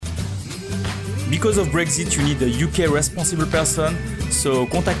Because of Brexit, you need a UK responsible person, so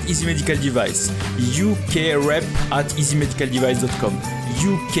contact Easy Medical Device. ukrep@easymedicaldevice.com.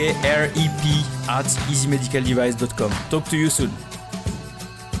 ukrep@easymedicaldevice.com. Talk to you soon.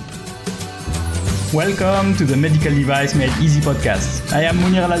 Welcome to the Medical Device Made Easy podcast. I am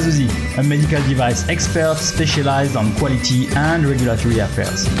Mounir El Azzouzi, a medical device expert specialized on quality and regulatory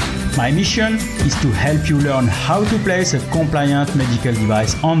affairs. My mission is to help you learn how to place a compliant medical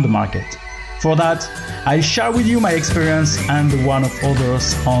device on the market. For that, I'll share with you my experience and the one of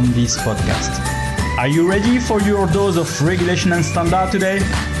others on this podcast. Are you ready for your dose of regulation and standard today?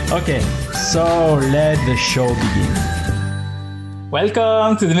 Okay, so let the show begin.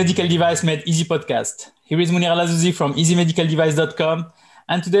 Welcome to the Medical Device Made Easy podcast. Here is Mounir El Azzouzi from easymedicaldevice.com.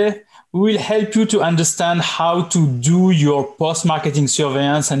 And today we will help you to understand how to do your post-marketing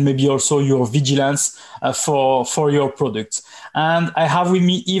surveillance and maybe also your vigilance for your products. And I have with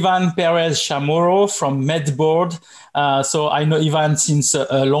me Ivan Perez Chamorro from MedBoard. So I know Ivan since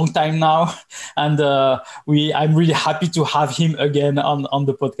a long time now, and I'm really happy to have him again on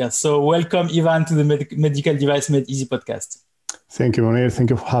the podcast. So welcome, Ivan, to the Medical Device Made Easy podcast. Thank you, Mounir. Thank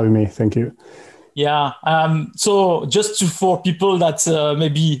you for having me. Thank you. Yeah. So just for people that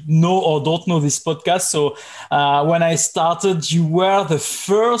maybe know or don't know this podcast. So when I started, you were the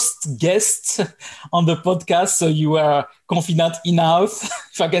first guest on the podcast. So you were confident enough,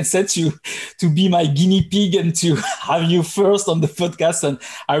 if I can say, to be my guinea pig and to have you first on the podcast. And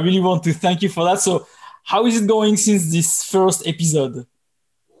I really want to thank you for that. So how is it going since this first episode?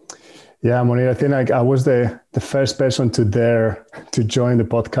 Yeah, Mounir, I think I was the first person to dare to join the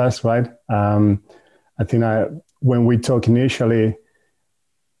podcast, right? I think when we talked initially,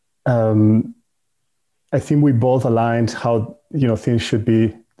 I think we both aligned how things should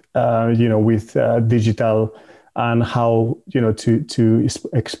be, with digital and how to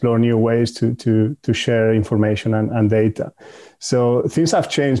explore new ways to share information and data. So things have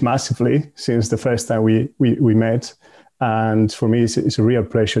changed massively since the first time we met. And for me, it's a real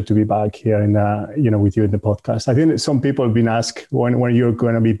pleasure to be back here and with you in the podcast. I think some people have been asked when you're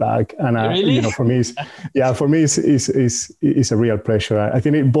going to be back, and really? For me, it's a real pleasure. I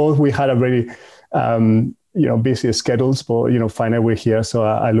think we had a very busy schedules, but finally we're here. So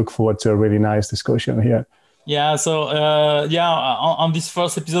I look forward to a really nice discussion here. Yeah. So on this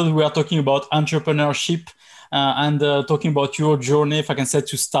first episode, we are talking about entrepreneurship. And talking about your journey, if I can say,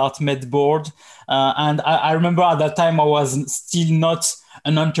 to start MedBoard. And I remember at that time I was still not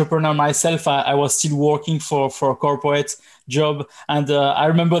an entrepreneur myself. I was still working for a corporate job. And I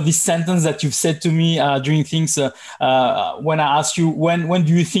remember this sentence that you've said to me during things when I asked you, when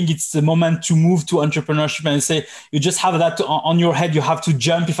do you think it's the moment to move to entrepreneurship? And say, you just have that on your head. You have to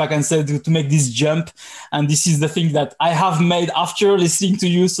jump, if I can say, to make this jump. And this is the thing that I have made after listening to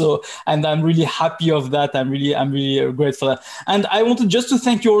you. So, and I'm really happy of that. I'm really grateful for that. And I wanted just to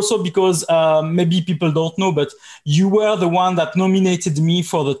thank you also because maybe people don't know, but you were the one that nominated me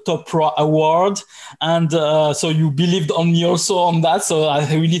for the Top Pro Award. And so you believed on me also on that. So I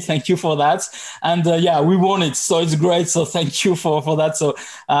really thank you for that. And we won it. So it's great. So thank you for that. So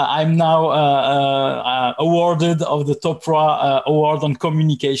I'm now awarded of the Top Pro Award on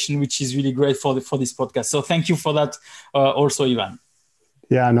communication, which is really great for this podcast. So thank you for that also, Ivan.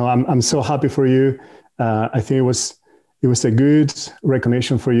 Yeah, no, I'm so happy for you. I think it was a good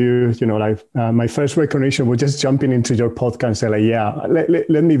recognition for you. My first recognition was just jumping into your podcast and say,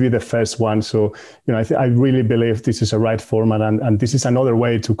 let me be the first one. So, I really believe this is a right format, and this is another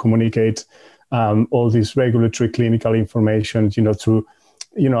way to communicate all this regulatory clinical information, through,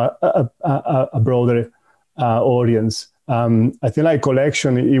 a broader audience. I think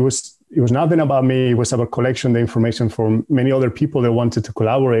collection, it was nothing about me. It was about collection, the information from many other people that wanted to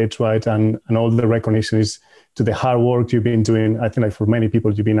collaborate, right? And all the recognition is to the hard work you've been doing. I think for many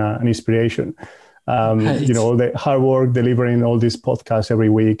people, you've been an inspiration. Right. All the hard work delivering all these podcasts every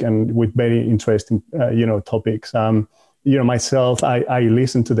week and with very interesting, topics. Myself, I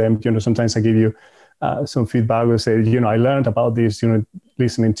listen to them. Sometimes I give you some feedback. I say, I learned about this,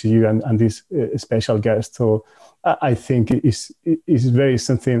 listening to you and this special guest. So I think it's very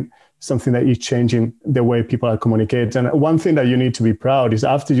something that is changing the way people are communicating. And one thing that you need to be proud is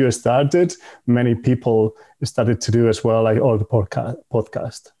after you started, many people started to do as well, like all the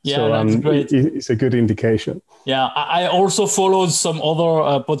podcast. Yeah, so that's great. It's a good indication. Yeah, I also followed some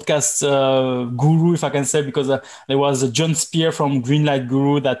other podcast guru, if I can say, because there was John Spear from Greenlight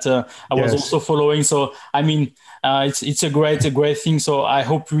Guru that I was also following. So, I mean, it's a great thing. So I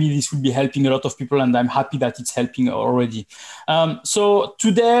hope really this will be helping a lot of people, and I'm happy that it's helping already. So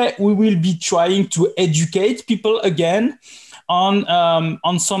today we will be trying to educate people again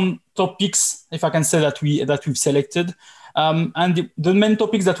on some topics, if I can say, that we've selected. And the main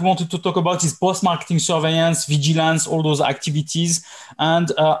topics that we wanted to talk about is post-marketing surveillance, vigilance, all those activities. And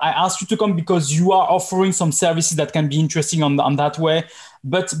I asked you to come because you are offering some services that can be interesting on that way.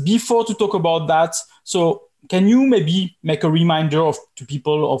 But before to talk about that, so can you maybe make a reminder to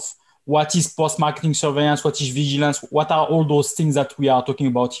people of what is post-marketing surveillance, what is vigilance, what are all those things that we are talking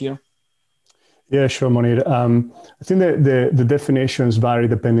about here? Yeah, sure, Monir. I think the definitions vary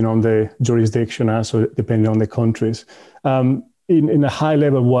depending on the jurisdiction, also depending on the countries. In a high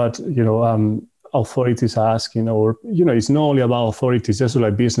level, what authorities are asking, or it's not only about authorities, just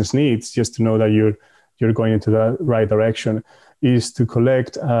like business needs, just to know that you're going into the right direction, is to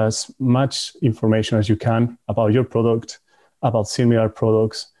collect as much information as you can about your product, about similar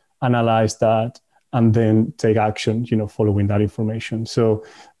products, analyze that, and then take action, following that information. So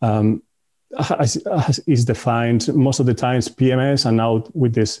as is defined most of the times, PMS, and now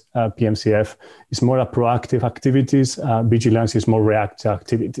with this PMCF, is more a proactive activities. Vigilance is more reactive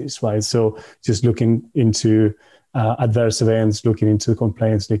activities, right? So just looking into adverse events, looking into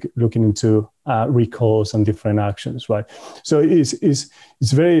complaints, looking into recalls and different actions, right? So it's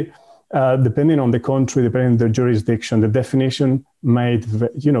very depending on the country, depending on the jurisdiction, the definition may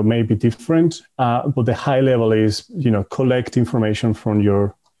be different, but the high level is collect information from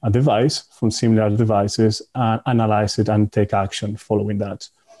your device, from similar devices, analyze it and take action following that.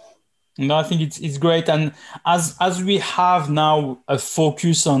 No, I think it's great. And as we have now a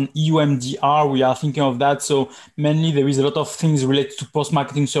focus on EU MDR, we are thinking of that. So mainly there is a lot of things related to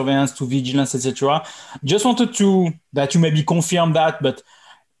post-marketing surveillance, to vigilance, etc. Just wanted that you maybe confirm that, but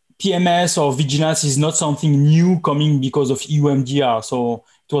PMS or vigilance is not something new coming because of EU MDR. So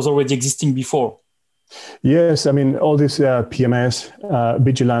it was already existing before. Yes, I mean, all this PMS,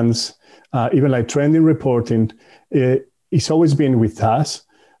 vigilance, even like trending reporting, it's always been with us.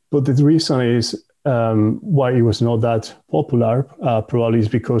 But the reason is why it was not that popular, probably is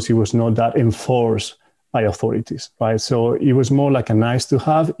because it was not that enforced by authorities, right? So it was more like a nice to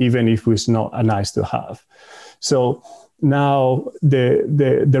have, even if it was not a nice to have. So now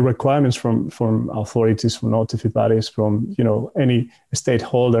the requirements from authorities, from notified bodies, from any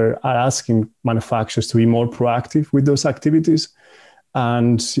stakeholder are asking manufacturers to be more proactive with those activities.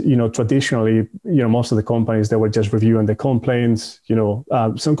 And traditionally, most of the companies, they were just reviewing the complaints.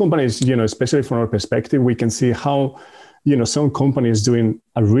 Some companies, especially from our perspective, we can see how some companies doing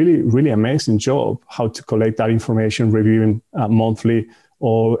a really, really amazing job how to collect that information, reviewing monthly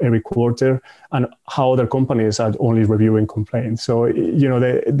or every quarter, and how other companies are only reviewing complaints. So, I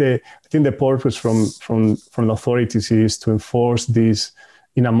think the purpose from authorities is to enforce this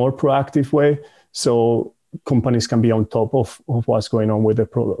in a more proactive way, so companies can be on top of what's going on with their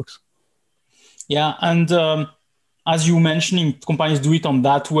products. Yeah, and as you mentioning, companies do it on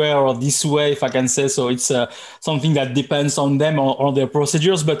that way or this way, if I can say so. It's something that depends on them or their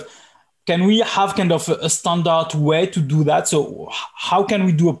procedures, but can we have kind of a standard way to do that? So how can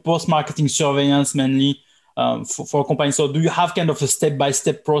we do a post-marketing surveillance mainly for companies? So do you have kind of a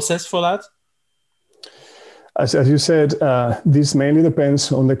step-by-step process for that? As you said, this mainly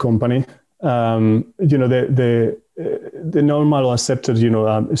depends on the company. The normal or accepted,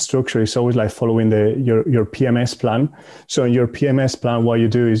 structure is always like following your PMS plan. So in your PMS plan, what you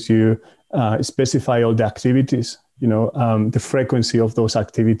do is you specify all the activities, the frequency of those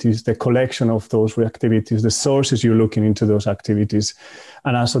activities, the collection of those activities, the sources you're looking into those activities,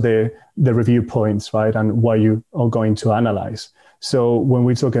 and also the review points, right? And what you are going to analyze. So when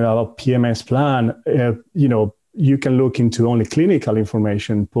we're talking about PMS plan, you can look into only clinical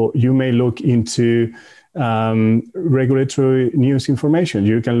information, but you may look into regulatory news information.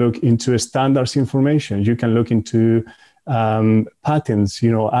 You can look into standards information. You can look into patents,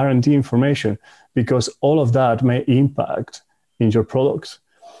 R&D information, because all of that may impact in your products.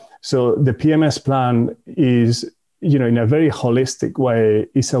 So the PMS plan is, in a very holistic way,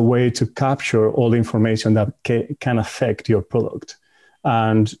 is a way to capture all the information that can affect your product.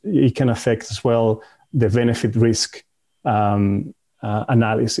 And it can affect as well the benefit risk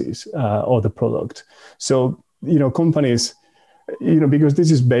analysis of the product. So, companies, because this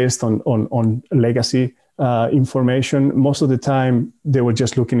is based on legacy information, most of the time they were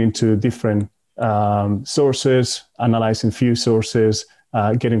just looking into different sources, analyzing few sources,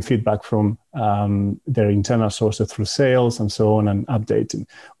 getting feedback from their internal sources through sales and so on, and updating.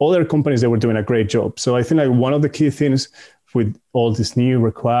 Other companies, they were doing a great job. So I think like one of the key things with all these new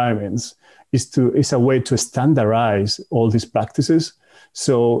requirements is a way to standardize all these practices.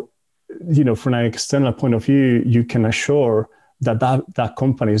 So, from an external point of view, you can assure that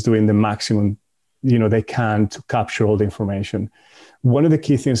company is doing the maximum they can to capture all the information. One of the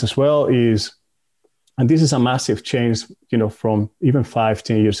key things as well is, and this is a massive change, from even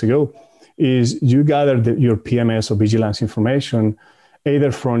 5-10 years ago, is you gather your PMS or vigilance information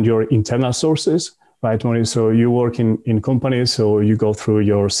either from your internal sources, right? So you work in companies, so you go through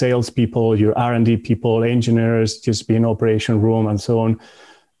your salespeople, your R&D people, engineers, just be in operation room and so on.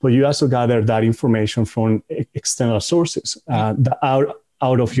 But you also gather that information from external sources that are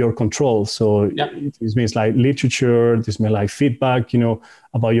out of your control. So this means like literature, this means like feedback,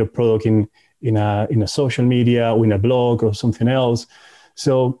 about your product in a social media or in a blog or something else.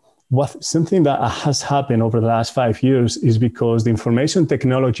 So something that has happened over the last 5 years is because the information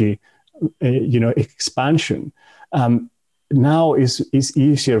technology, expansion, now is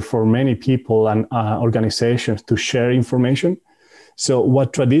easier for many people and organizations to share information. So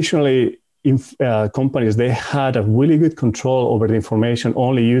what traditionally companies, they had a really good control over the information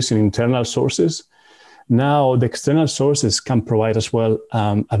only using internal sources. Now the external sources can provide as well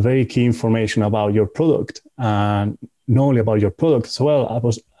a very key information about your product, and not only about your product as well,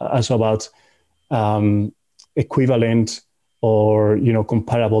 also about equivalent or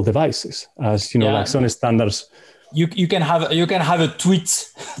comparable devices, as like some standards. You can have a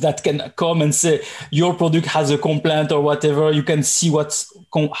tweet that can come and say your product has a complaint or whatever. You can see what's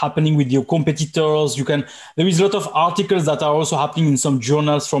happening with your competitors. There is a lot of articles that are also happening in some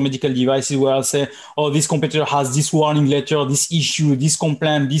journals for medical devices where I'll say, oh, this competitor has this warning letter, this issue, this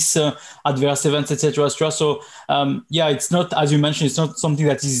complaint, this adverse events, etc., etc. So it's not, as you mentioned, it's not something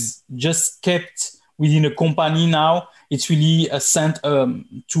that is just kept within a company now. It's really sent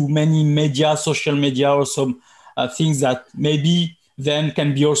to many media, social media, or some things that maybe then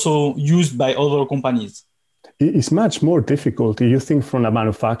can be also used by other companies. It's much more difficult, you think, from a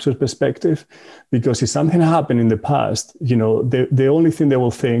manufacturer perspective, because if something happened in the past, the only thing they will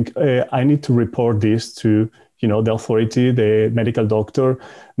think, I need to report this to, the authority, the medical doctor.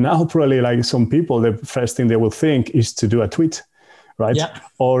 Now, probably like some people, the first thing they will think is to do a tweet, right? Yeah.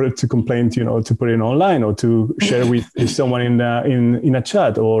 Or to complain, to put it online or to share with someone in a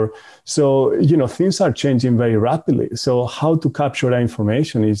chat. Or so, things are changing very rapidly. So how to capture that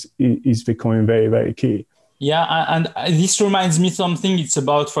information is becoming very, very key. Yeah, and this reminds me something. It's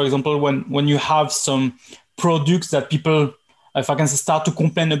about, for example, when you have some products that people, if I can say, start to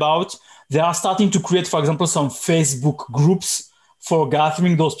complain about, they are starting to create, for example, some Facebook groups for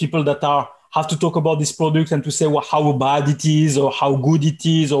gathering those people that have to talk about this product and to say how bad it is or how good it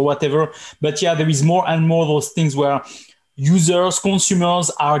is or whatever. But there is more and more those things where users, consumers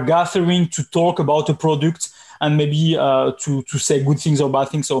are gathering to talk about a product and maybe to say good things or bad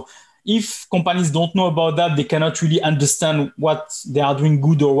things. So if companies don't know about that, they cannot really understand what they are doing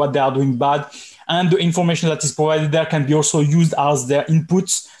good or what they are doing bad. And the information that is provided there can be also used as their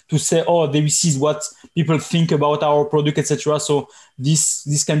inputs to say, oh, this is what people think about our product, etc. So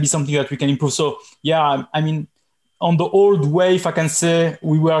this can be something that we can improve. So I mean, on the old way, if I can say,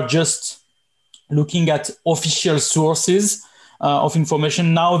 we were just looking at official sources of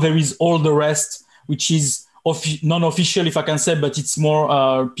information. Now there is all the rest, which is non-official, if I can say, but it's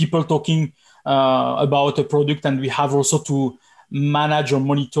more people talking about a product, and we have also to manage or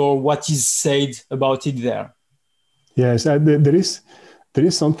monitor what is said about it there. Yes, there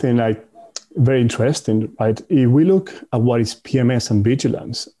is something like very interesting, right? If we look at what is PMS and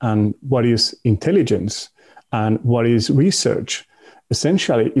vigilance and what is intelligence and what is research,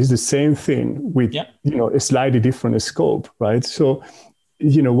 essentially is the same thing with a slightly different scope, right? So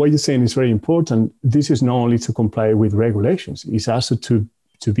what you're saying is very important. This is not only to comply with regulations, it's also to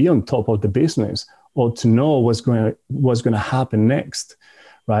be on top of the business or to know what's going to happen next,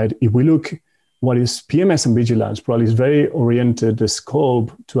 right? If we look what is PMS and vigilance, probably is very oriented the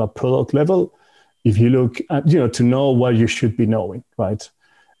scope to a product level. If you look at, to know what you should be knowing, right?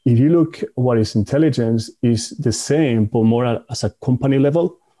 If you look what is intelligence is the same, but more as a company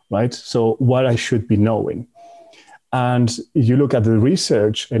level, right? So what I should be knowing. And if you look at the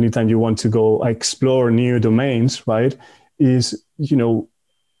research, anytime you want to go explore new domains, right, is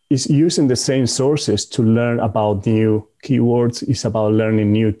using the same sources to learn about new keywords. It's about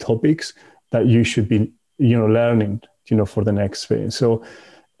learning new topics that you should be, learning, for the next phase. So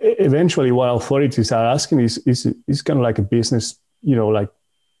eventually what authorities are asking is kind of like a business, like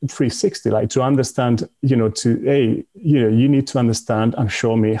 360, like to understand, you need to understand and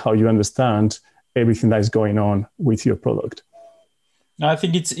show me how you understand everything that is going on with your product. I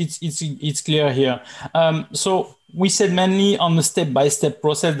think it's clear here. So we said mainly on the step-by-step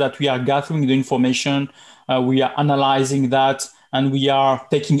process that we are gathering the information, we are analyzing that, and we are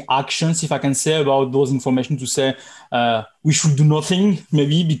taking actions, if I can say, about those information to say we should do nothing,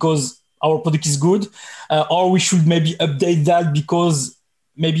 maybe because our product is good, or we should maybe update that because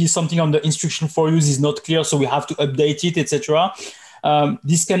maybe something on the instruction for use is not clear, so we have to update it, etc.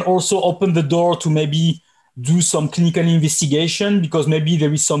 This can also open the door to maybe do some clinical investigation because maybe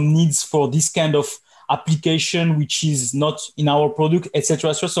there is some needs for this kind of application which is not in our product,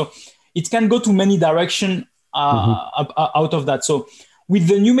 etc. So it can go to many directions out of that. So with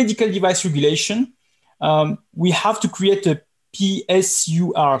the new medical device regulation, we have to create a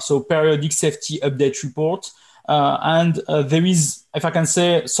PSUR, so periodic safety update report. And there is, if I can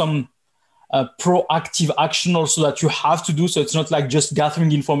say, some proactive action also that you have to do. So it's not like just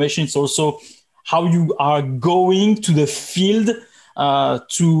gathering information. It's also how you are going to the field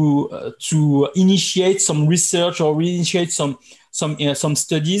to initiate some research or initiate some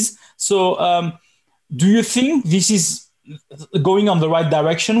studies. So do you think this is going on the right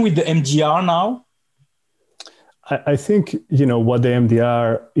direction with the MDR now? I think, what the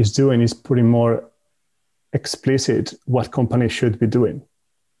MDR is doing is putting more explicit what companies should be doing.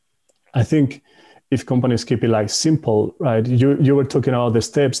 I think if companies keep it like simple, right? You were talking about the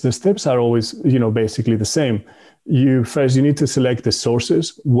steps. The steps are always, basically the same. You need to select the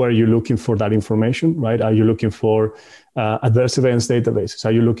sources where you're looking for that information, right? Are you looking for adverse events databases?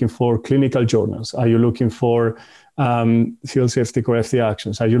 Are you looking for clinical journals? Are you looking for field safety corrective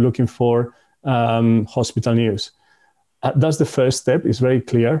actions? Are you looking for hospital news? That's the first step. It's very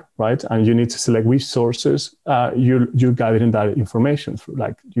clear, right? And you need to select which sources you're gathering that information through.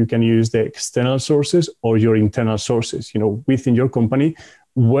 Like you can use the external sources or your internal sources, within your company.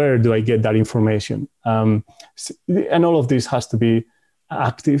 Where do I get that information? And all of this has to be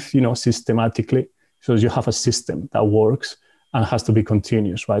active, systematically. So you have a system that works and has to be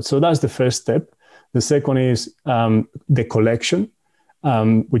continuous, right? So that's the first step. The second is the collection,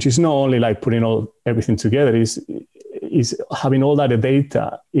 which is not only like putting everything together, is having all that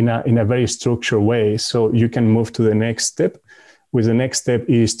data in a very structured way so you can move to the next step, which the next step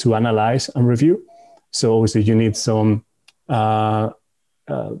is to analyze and review. So obviously you need some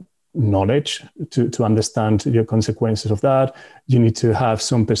knowledge to understand your consequences of that. You need to have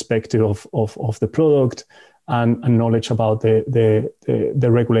some perspective of the product and knowledge about the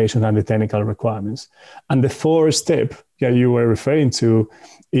regulation and the technical requirements. And the fourth step that you were referring to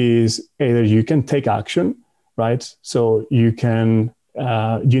is either you can take action, right? So you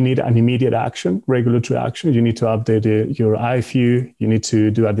need an immediate action, regulatory action. You need to update your IFU. You need to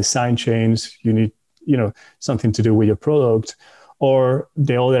do a design change. You need, something to do with your product. Or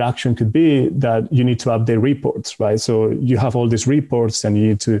the other action could be that you need to update reports, right? So you have all these reports and you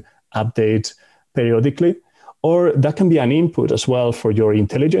need to update periodically. Or that can be an input as well for your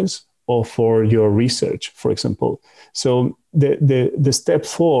intelligence or for your research, for example. So the step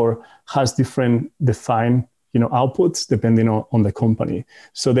 4 has different defined outputs depending on the company.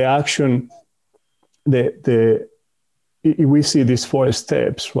 So the action, we see these 4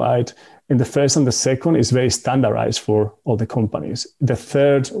 steps, right? And the first and the second is very standardized for all the companies. The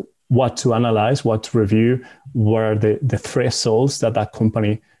third, what to analyze, what to review, what are the thresholds that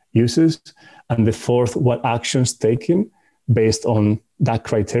company uses. And the fourth, what actions taken based on that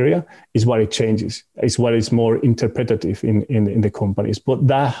criteria is what it changes. It's what is more interpretative in the companies. But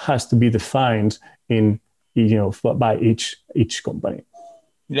that has to be defined by each company.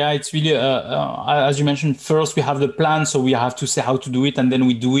 Yeah, it's really, as you mentioned, first we have the plan, so we have to say how to do it, and then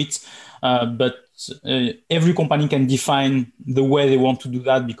we do it. But every company can define the way they want to do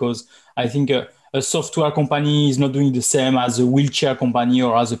that, because I think a software company is not doing the same as a wheelchair company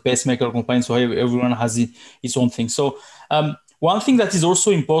or as a pacemaker company. So everyone has its own thing. So one thing that is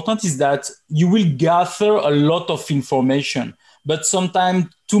also important is that you will gather a lot of information, but sometimes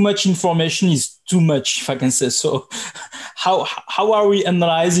too much information is too much, if I can say so. How are we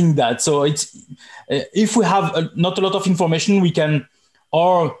analyzing that? So it's if we have not a lot of information, we can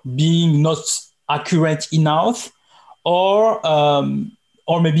or being not accurate enough, or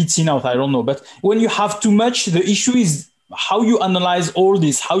maybe it's enough, I don't know. But when you have too much, the issue is how you analyze all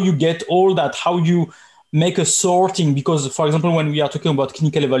this, how you get all that, how you make a sorting. Because, for example, when we are talking about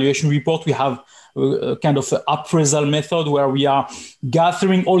clinical evaluation report, we have a kind of appraisal method where we are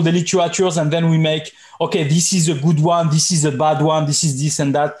gathering all the literatures and then we make, okay, this is a good one, this is a bad one, this is this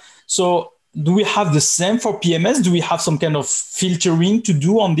and that. So do we have the same for PMS? Do we have some kind of filtering to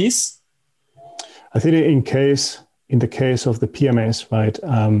do on this? I think in the case of the PMS, right?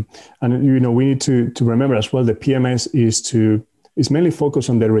 And we need to remember as well, the PMS is mainly focused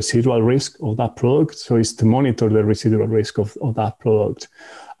on the residual risk of that product. So it's to monitor the residual risk of that product.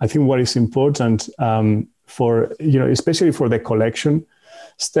 I think what is important for, especially for the collection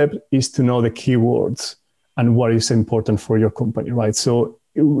step, is to know the keywords and what is important for your company, right? So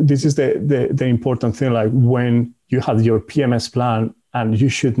this is the important thing, like when you have your PMS plan, and you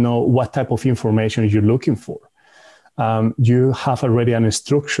should know what type of information you're looking for. You have already a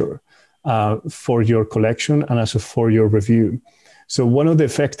structure for your collection and also for your review. So one of the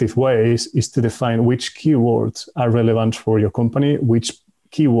effective ways is to define which keywords are relevant for your company, which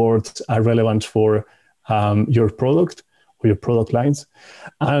keywords are relevant for your product or your product lines,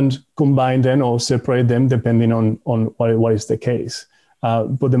 and combine them or separate them depending on what is the case.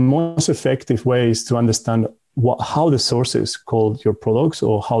 But the most effective way is to understand how the sources called your products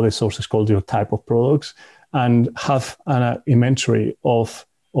or how the sources called your type of products, and have an inventory of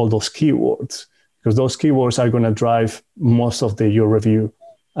all those keywords, because those keywords are going to drive most of your review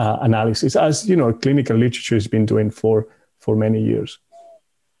analysis, as you know, clinical literature has been doing for many years.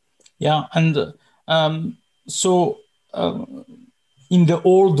 Yeah, and in the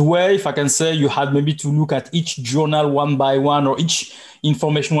old way, if I can say, you had maybe to look at each journal one by one, or each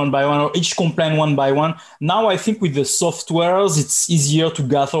information one by one, or each complaint one by one. Now, I think with the softwares, it's easier to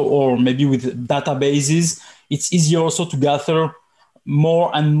gather, or maybe with databases, it's easier also to gather more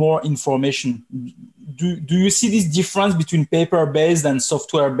and more information. Do you see this difference between paper-based and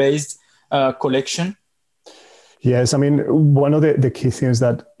software-based collection? Yes, I mean, one of the key things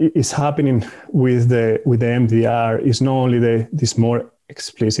that is happening with the MDR is not only these more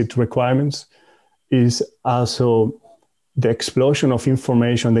explicit requirements, is also the explosion of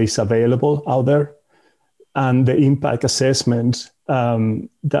information that is available out there, and the impact assessment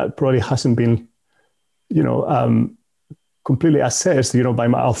that probably hasn't been, completely assessed, by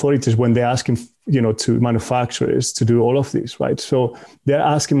my authorities when they're asking, to manufacturers to do all of this, right? So they're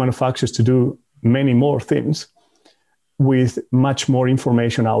asking manufacturers to do many more things with much more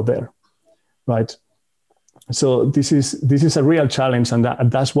information out there, right? So this is a real challenge, and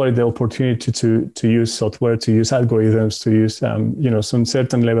that's why the opportunity to use software, to use algorithms, to use some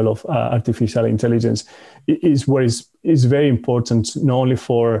certain level of artificial intelligence is what is very important, not only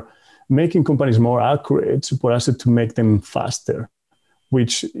for making companies more accurate, but also to make them faster.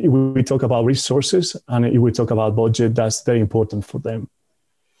 Which we talk about resources, and if we talk about budget, that's very important for them.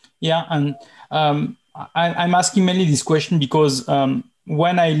 Yeah, and I'm asking mainly this question because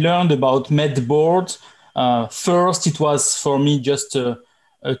when I learned about MedBoard, first it was for me just a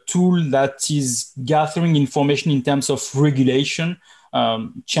tool that is gathering information in terms of regulation,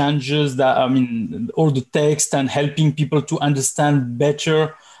 changes that, all the text, and helping people to understand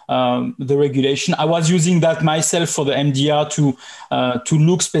better the regulation. I was using that myself for the MDR to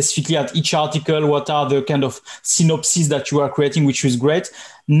look specifically at each article, what are the kind of synopses that you are creating, which is great.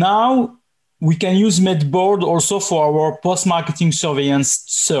 Now, we can use MedBoard also for our post-marketing surveillance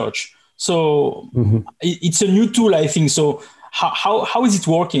search. So It's a new tool, I think. So how is it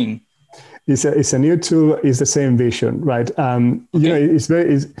working? It's a new tool. It's the same vision, right?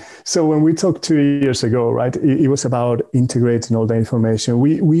 Okay. So when we talked 2 years ago, right, it was about integrating all the information.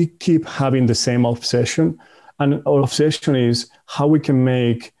 We keep having the same obsession, and our obsession is how we can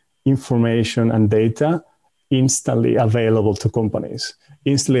make information and data instantly available to companies,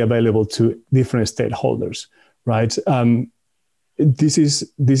 instantly available to different stakeholders, right? This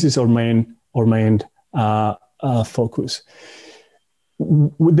is our main focus.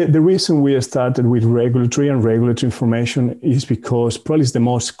 The reason we started with regulatory information is because probably it's the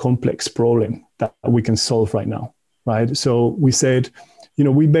most complex problem that we can solve right now, right? So we said,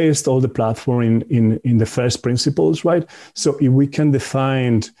 we based all the platform in the first principles, right? So if we can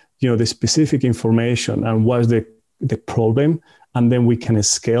define, the specific information and what's the problem, and then we can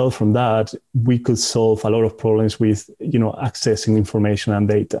scale from that, we could solve a lot of problems with, accessing information and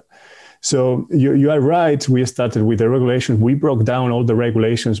data. So you are right. We started with the regulations. We broke down all the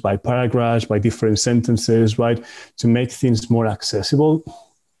regulations by paragraphs, by different sentences, right, to make things more accessible.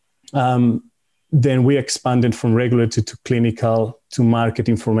 Then we expanded from regulatory to clinical to market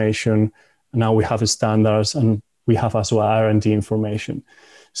information. Now we have standards, and we have also R&D information.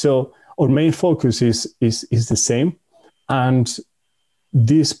 So our main focus is the same. And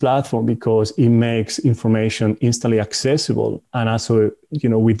this platform, because it makes information instantly accessible, and also,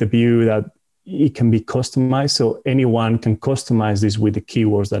 with the view that it can be customized, so anyone can customize this with the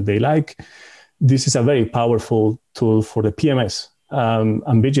keywords that they like. This is a very powerful tool for the PMS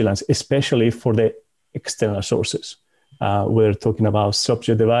and vigilance, especially for the external sources. We're talking about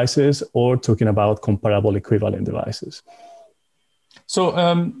subject devices or talking about comparable equivalent devices. So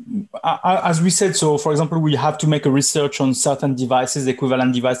as we said, so for example, we have to make a research on certain devices,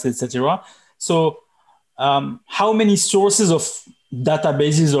 equivalent devices, etc. So how many sources of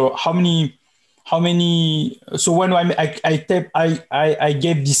databases, or how many? So when I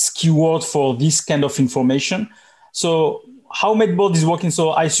gave this keyword for this kind of information, so how Medboard is working.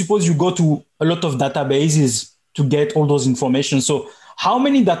 So I suppose you go to a lot of databases to get all those information. So how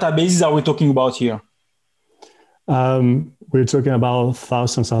many databases are we talking about here? We're talking about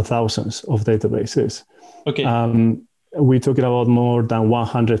thousands and thousands of databases. Okay. We're talking about more than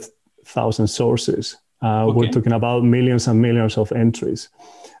 100,000 sources. We're talking about millions and millions of entries.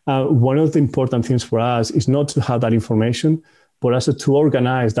 One of the important things for us is not to have that information, but also to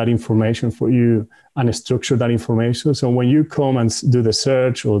organize that information for you and structure that information. So when you come and do the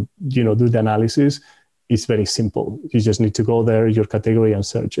search or do the analysis, it's very simple. You just need to go there, your category, and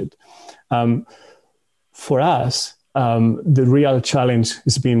search it. For us, the real challenge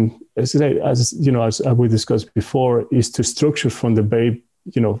has been, as we discussed before, is to structure from the very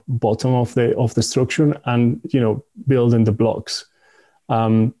bottom of the structure and building the blocks.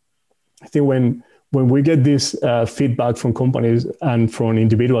 I think when we get this feedback from companies and from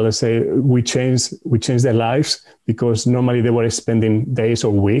individuals that say we change their lives, because normally they were spending days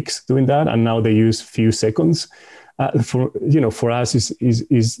or weeks doing that, and now they use few seconds. For us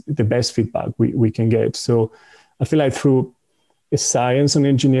is the best feedback we can get. So I feel like through science and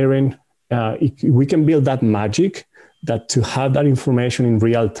engineering, we can build that magic, that to have that information in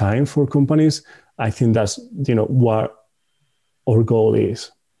real time for companies. I think that's what our goal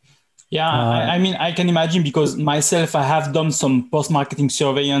is. Yeah, I mean, I can imagine, because myself, I have done some post-marketing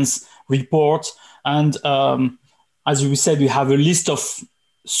surveillance reports, and as you said, we have a list of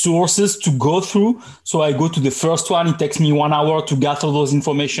sources to go through. So I go to the first one, it takes me 1 hour to gather those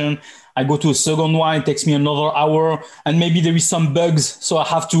information. I go to a second one, it takes me another hour, and maybe there is some bugs, so I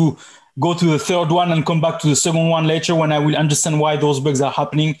have to go to the third one and come back to the second one later when I will understand why those bugs are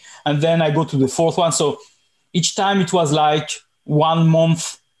happening. And then I go to the fourth one. So each time it was like 1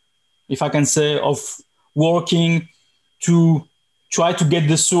 month, if I can say, of working to try to get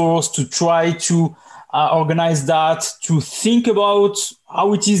the source, to try to organize that, to think about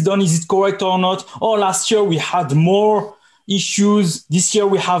how it is done. Is it correct or not? Oh, last year we had more issues. This year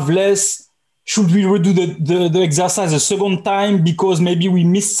we have less. Should we redo the exercise a second time because maybe we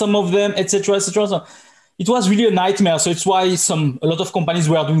missed some of them, etc., etc. So it was really a nightmare. So it's why a lot of companies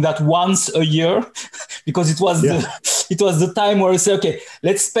were doing that once a year, because it was the time where I say, okay,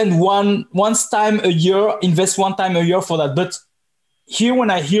 let's spend one time a year, invest 1 time a year for that. But here,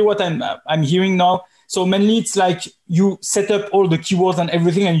 when I hear what I'm hearing now, so mainly it's like you set up all the keywords and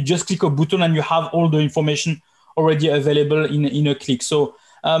everything, and you just click a button and you have all the information already available in a click. So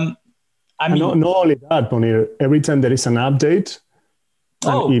I mean, not only that, Monir, every time there is an update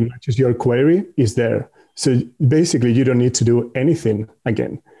and it matches your query, is there. So basically, you don't need to do anything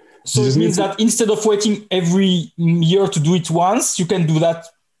again. So it means that instead of waiting every year to do it once, you can do that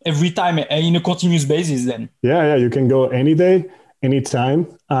every time in a continuous basis then. Yeah, you can go any day, anytime,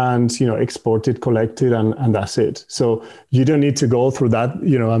 and export it, collect it, and that's it. So you don't need to go through that.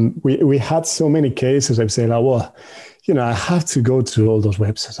 We had so many cases. I'm saying, I have to go to all those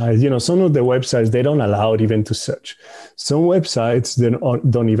websites. Some of the websites, they don't allow it even to search. Some websites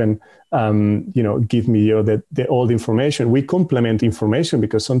don't even give me all the information. We complement information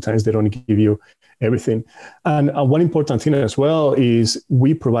because sometimes they don't give you everything. And one important thing as well is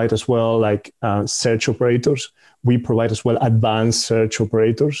we provide as well like search operators. We provide as well advanced search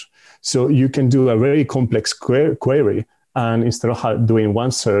operators. So you can do a very complex query. And instead of doing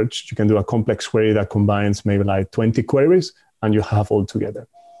one search, you can do a complex query that combines maybe like 20 queries, and you have all together.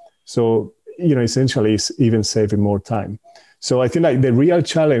 So, essentially it's even saving more time. So I think like the real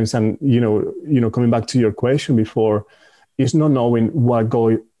challenge, and, coming back to your question before, is not knowing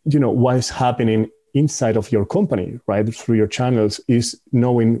what is happening inside of your company, right? Through your channels, is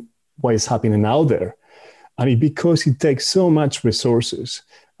knowing what is happening out there. And because it takes so much resources,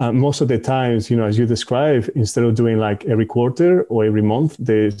 most of the times, as you describe, instead of doing like every quarter or every month,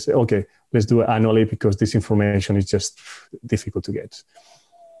 they say, okay, let's do it annually because this information is just difficult to get.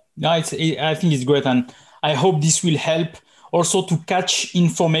 No, I think it's great. And I hope this will help also to catch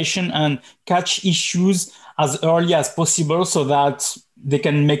information and catch issues as early as possible so that they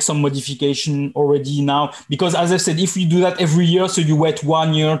can make some modification already now. Because as I said, if we do that every year, so you wait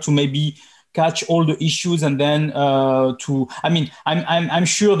 1 year to maybe catch all the issues, and then I'm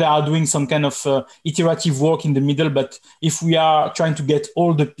sure they are doing some kind of iterative work in the middle, but if we are trying to get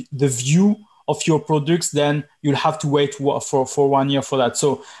all the view of your products, then you'll have to wait for 1 year for that.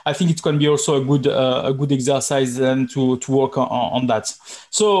 So I think it's going to be also a good exercise then to work on that.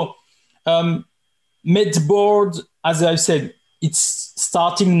 So Medboard, as I said, it's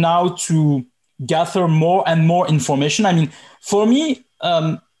starting now to gather more and more information. I mean, for me,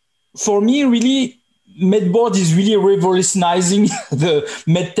 really, Medboard is really revolutionizing the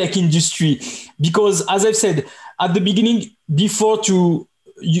medtech industry because, as I've said at the beginning,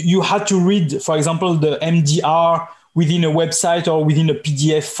 you had to read, for example, the MDR within a website or within a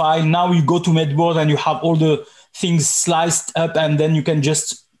PDF file. Now you go to Medboard and you have all the things sliced up, and then you can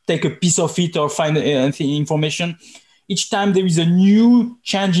just take a piece of it or find information. Each time there is a new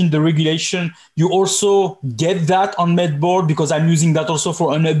change in the regulation, you also get that on Medboard because I'm using that also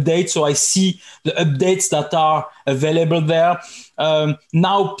for an update. So I see the updates that are available there.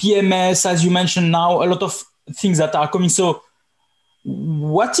 Now PMS, as you mentioned, now a lot of things that are coming. So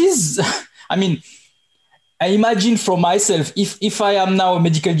what is, I mean, I imagine for myself, if I am now a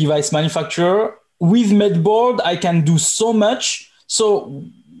medical device manufacturer, with Medboard, I can do so much. So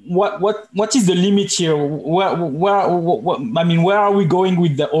what is the limit here? Where are we going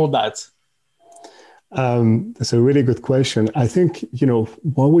with all that? That's a really good question. I think,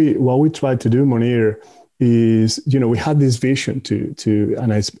 what we try to do, Monir, is, we had this vision to,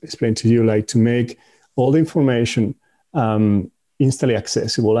 and I explained to you, like to make all the information instantly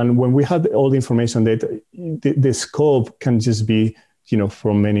accessible. And when we had all the information data, the scope can just be,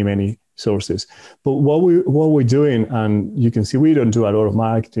 from many, many sources. But what we're doing, and you can see we don't do a lot of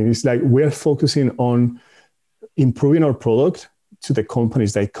marketing, it's like we're focusing on improving our product to the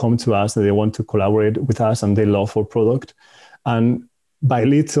companies that come to us, that they want to collaborate with us and they love our product. And by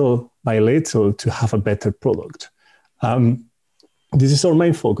little to have a better product. This is our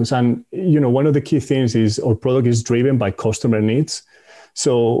main focus. And, one of the key things is our product is driven by customer needs.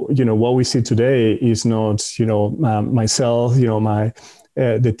 So, what we see today is not, myself,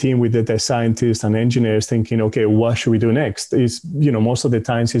 the team with the scientists and engineers thinking, okay, what should we do next? Is, most of the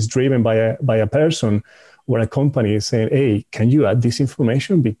times it's driven by a person or a company saying, hey, can you add this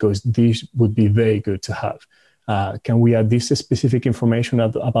information? Because this would be very good to have. Can we add this specific information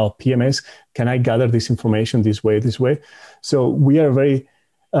about PMS? Can I gather this information this way? So we are very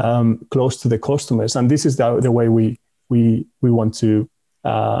close to the customers, and this is the way we want to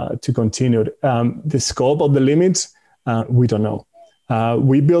continue. The scope of the limits, we don't know.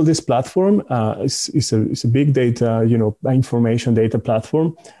 We built this platform. It's a big data, information data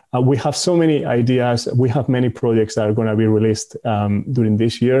platform. We have so many ideas. We have many projects that are going to be released during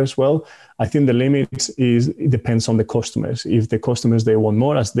this year as well. I think the limit it depends on the customers. If the customers, they want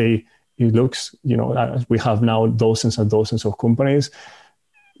more, as it looks, as we have now dozens and dozens of companies,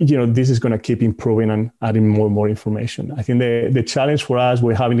 this is going to keep improving and adding more and more information. I think the challenge for us,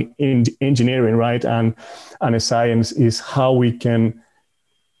 we're having in engineering, right, and a science, is how we can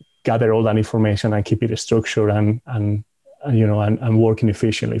gather all that information and keep it structured and working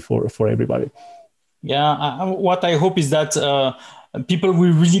efficiently for everybody. Yeah, what I hope is that people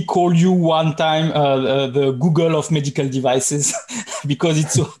will really call you one time the Google of medical devices, because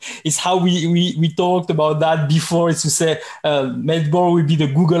it's how we talked about that before. It's to say Medboard will be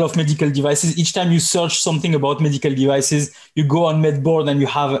the Google of medical devices. Each time you search something about medical devices, you go on Medboard and you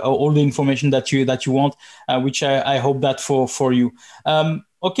have all the information that you want, which I hope that for you.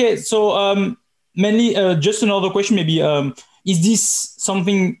 Okay, so mainly just another question, maybe. Is this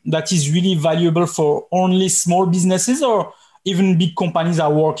something that is really valuable for only small businesses, or even big companies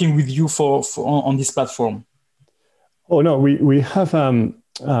are working with you on this platform? Oh, no, we have a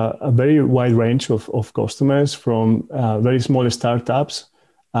very wide range of customers, from very small startups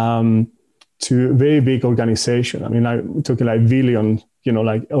to very big organizations. I mean, I'm talking like billion,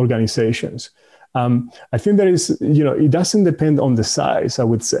 organizations. I think there is, it doesn't depend on the size, I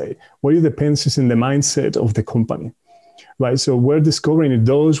would say. What it depends is in the mindset of the company, right? So we're discovering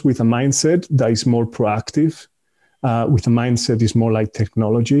those with a mindset that is more proactive, with a mindset is more like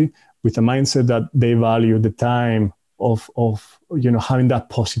technology, with a mindset that they value the time of having that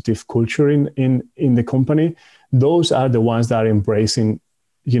positive culture in the company. Those are the ones that are embracing,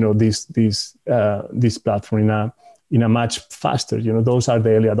 this platform in a much faster. Those are the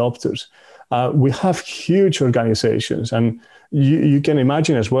early adopters. We have huge organizations, and you can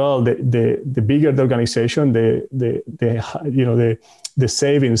imagine as well, the bigger the organization, the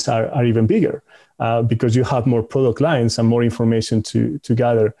savings are even bigger, because you have more product lines and more information to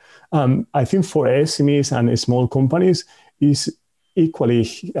gather. I think for SMEs and small companies is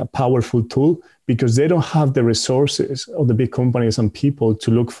equally a powerful tool, because they don't have the resources of the big companies and people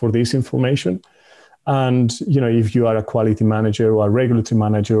to look for this information. And, if you are a quality manager or a regulatory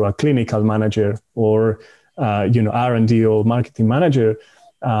manager or a clinical manager or, R&D or marketing manager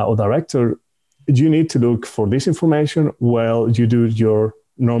or director, you need to look for this information while you do your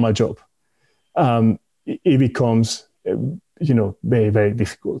normal job. It becomes, very, very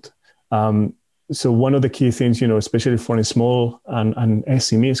difficult. so one of the key things, especially for small and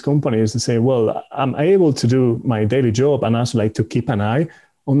SMEs companies, to say, well, I'm able to do my daily job and also like to keep an eye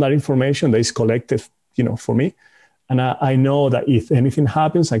on that information that is collected, for me. And I know that if anything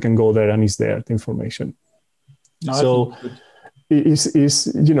happens, I can go there and it's there, the information. No, so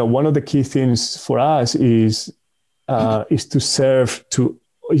is one of the key things for us is to serve to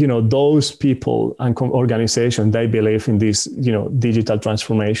those people and organizations. They believe in this digital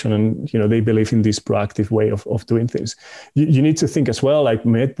transformation, and they believe in this proactive way of doing things. You need to think as well, like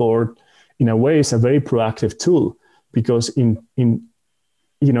Medboard in a way is a very proactive tool, because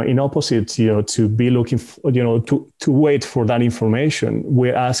in opposite to be looking for, to wait for that information,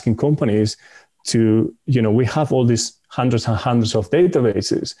 we're asking companies to, we have all these hundreds and hundreds of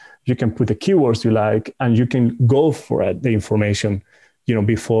databases. You can put the keywords you like, and you can go for it, the information,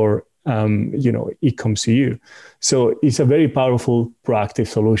 before, it comes to you. So it's a very powerful, proactive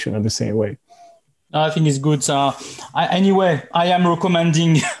solution in the same way. I think it's good. Anyway, I am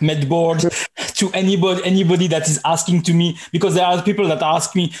recommending Medboard to anybody that is asking to me, because there are people that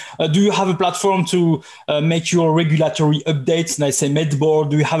ask me, do you have a platform to make your regulatory updates? And I say Medboard.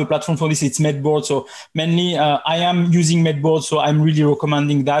 Do you have a platform for this? It's Medboard. So mainly I am using Medboard. So I'm really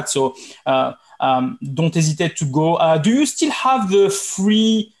recommending that. So don't hesitate to go. Do you still have the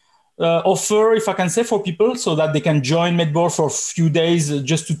free offer, if I can say, for people so that they can join Medboard for a few days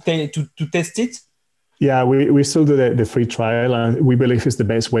just to test it? Yeah, we still do the free trial, and we believe it's the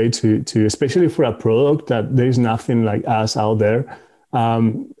best way to especially for a product that there is nothing like us out there.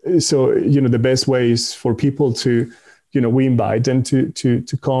 So the best way is for people to, we invite them to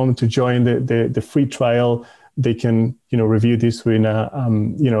come to join the free trial. They can review this within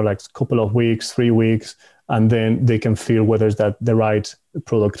like a couple of weeks, 3 weeks, and then they can feel whether it's the right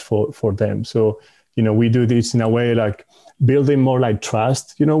product for them. So we do this in a way like building more like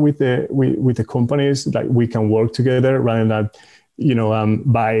trust, with the companies, like we can work together rather than,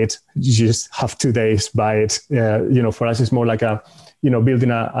 buy it, you just have 2 days, buy it. For us, it's more like building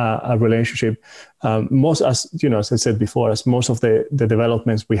a relationship. As I said before, as most of the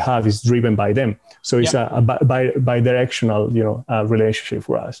developments we have is driven by them. So it's a bi-directional, relationship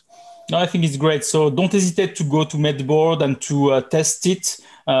for us. No, I think it's great. So don't hesitate to go to Medboard and to test it.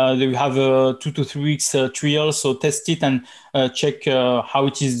 They have a 2 to 3 weeks trial. So test it and check how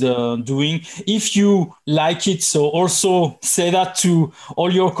it is doing. If you like it, so also say that to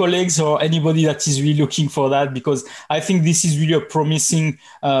all your colleagues or anybody that is really looking for that, because I think this is really a promising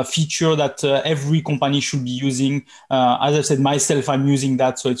feature that every company should be using. As I said, myself, I'm using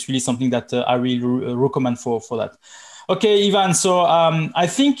that. So it's really something that I really recommend for that. Okay, Ivan. So I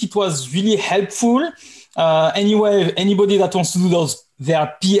think it was really helpful. Anyway, anybody that wants to do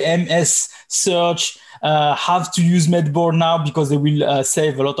their PMS search have to use Medboard now, because they will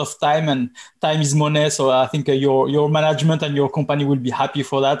save a lot of time, and time is money. So I think your management and your company will be happy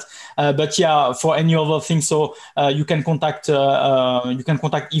for that. But yeah, for any other thing, so you can contact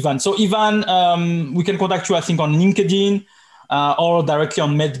Ivan. So Ivan, we can contact you, I think, on LinkedIn. Or directly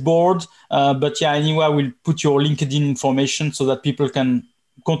on Medboard. But yeah, anyway, I will put your LinkedIn information so that people can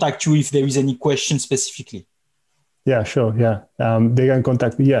contact you if there is any question specifically. Yeah, sure. Yeah. They can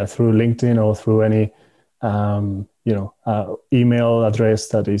contact me, through LinkedIn or through any, email address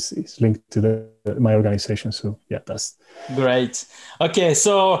that is linked to my organization. So yeah, that's great. Okay.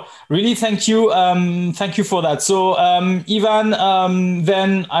 So really, thank you. Thank you for that. So Ivan,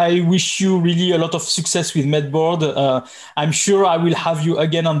 then I wish you really a lot of success with Medboard. I'm sure I will have you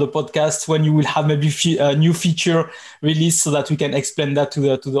again on the podcast when you will have maybe a new feature released so that we can explain that to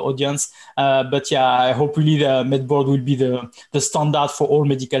the audience. But yeah, I hope really the Medboard will be the standard for all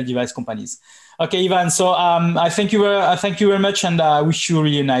medical device companies. Okay, Ivan. So I thank you very much, and I wish you a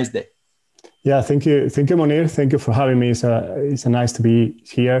really nice day. Yeah, thank you, Monir. Thank you for having me. It's nice to be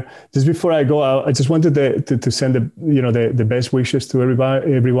here. Just before I go, I just wanted to send the best wishes to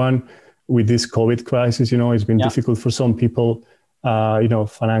everyone with this COVID crisis. It's been difficult for some people,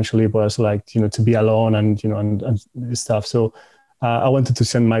 financially, but also to be alone and stuff. So I wanted to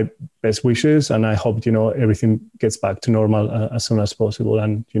send my best wishes, and I hope everything gets back to normal as soon as possible,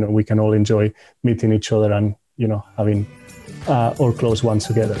 and we can all enjoy meeting each other and having our close ones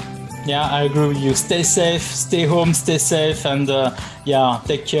together. Yeah, I agree with you. Stay safe, stay home, stay safe, and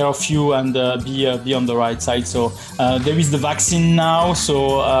take care of you, and be on the right side. So there is the vaccine now,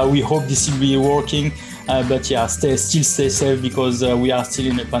 so we hope this will be working. But yeah, still stay safe, because we are still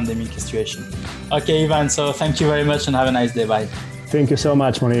in a pandemic situation. Okay, Ivan. So thank you very much, and have a nice day. Bye. Thank you so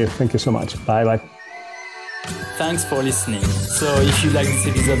much, Monir. Thank you so much. Bye. thanks for listening. So if you like this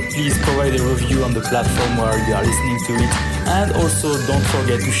episode, please provide a review on the platform where you are listening to it. And also don't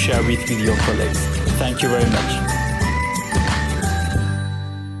forget to share it with your colleagues. Thank you very much.